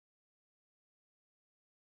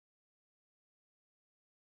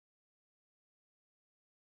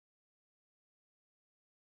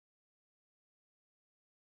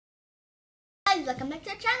guys, welcome back to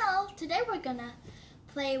our channel. Today we're gonna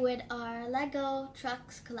play with our Lego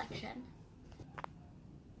trucks collection.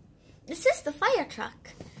 This is the fire truck.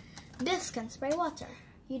 This can spray water.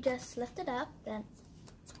 You just lift it up, then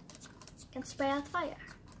it can spray out fire.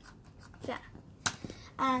 Yeah.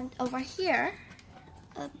 And over here,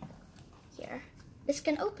 this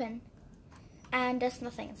can open, and there's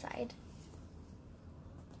nothing inside.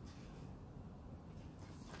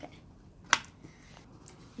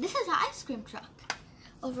 This is an ice cream truck.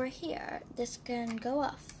 Over here, this can go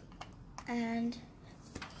off. And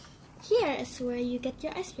here is where you get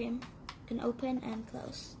your ice cream. You can open and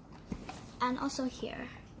close. And also here.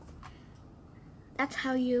 That's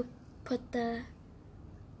how you put the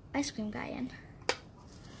ice cream guy in.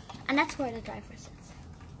 And that's where the driver sits.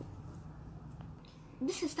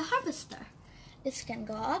 This is the harvester. This can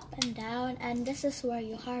go up and down, and this is where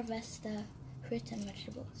you harvest the fruit and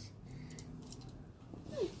vegetables.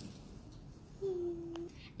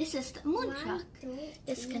 This is the moon truck.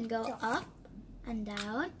 This can go up and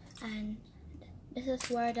down, and this is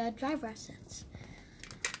where the driver sits.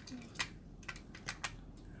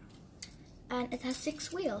 And it has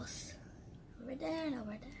 6 wheels. Over there and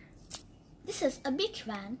over there. This is a beach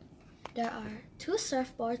van. There are 2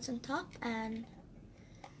 surfboards on top, and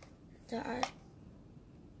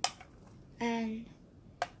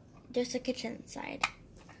there's a kitchen inside.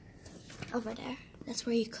 Over there. That's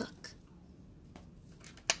where you cook.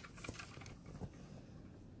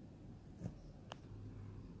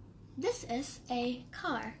 This is a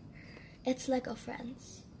car. It's Lego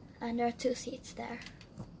Friends, and there are 2 seats there.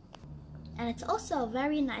 And it's also a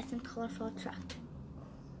very nice and colorful truck.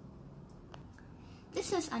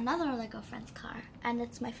 This is another Lego Friends car, and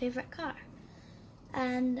it's my favorite car.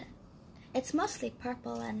 And it's mostly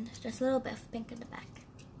purple, and there's a little bit of pink in the back.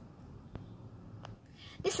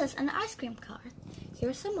 This is an ice cream car.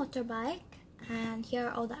 Here's a motorbike, and here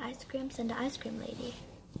are all the ice creams and the ice cream lady.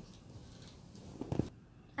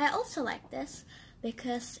 I also like this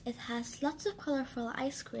because it has lots of colorful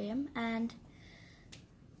ice cream, and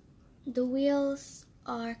the wheels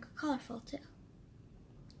are colorful too.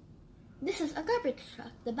 This is a garbage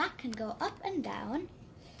truck. The back can go up and down,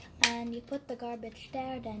 and you put the garbage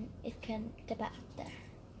there, then it can tip out there.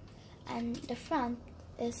 And the front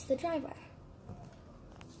is the driver.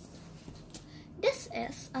 This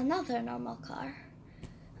is another normal car.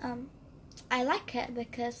 I like it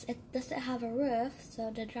because it doesn't have a roof, so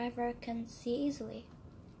the driver can see easily.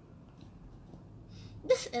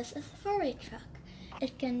 This is a safari truck.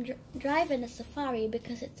 It can drive in a safari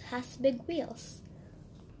because it has big wheels.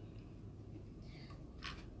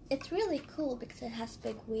 It's really cool because it has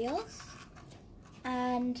big wheels,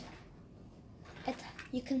 and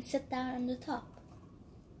you can sit down on the top.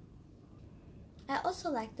 I also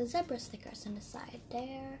like the zebra stickers on the side.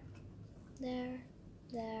 There,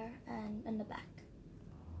 and in the back.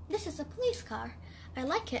 This is a police car. I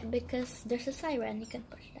like it because there's a siren. You can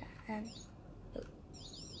push that, and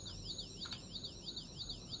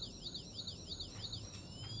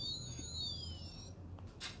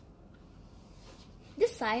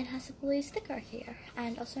this side has a police sticker here,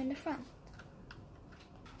 and also in the front.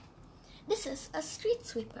 This is a street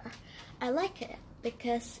sweeper. I like it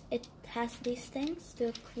because it has these things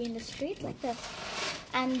to clean the street like this,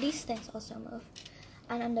 and these things also move.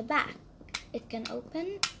 And on the back, it can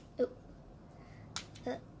open.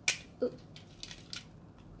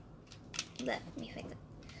 Let me fix it.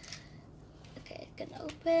 Okay, it can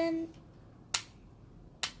open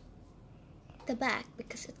the back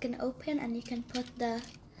because it can open, and you can put the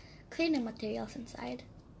cleaning materials inside.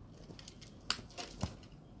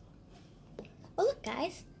 Oh look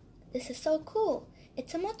guys, this is so cool.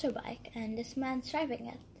 It's a motorbike, and this man's driving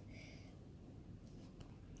it.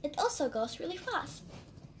 It also goes really fast.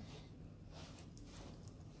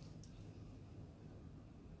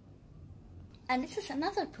 And this is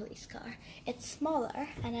another police car. It's smaller,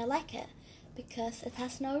 and I like it because it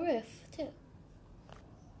has no roof too.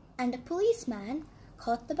 And the policeman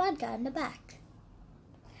caught the bad guy in the back.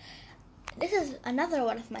 This is another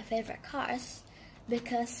one of my favorite cars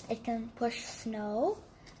because it can push snow,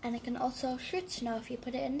 and it can also shoot snow if you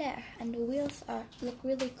put it in there. And the wheels look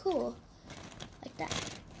really cool, like that.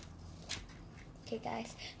 Okay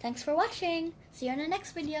guys, thanks for watching. See you in the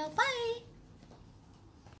next video. Bye!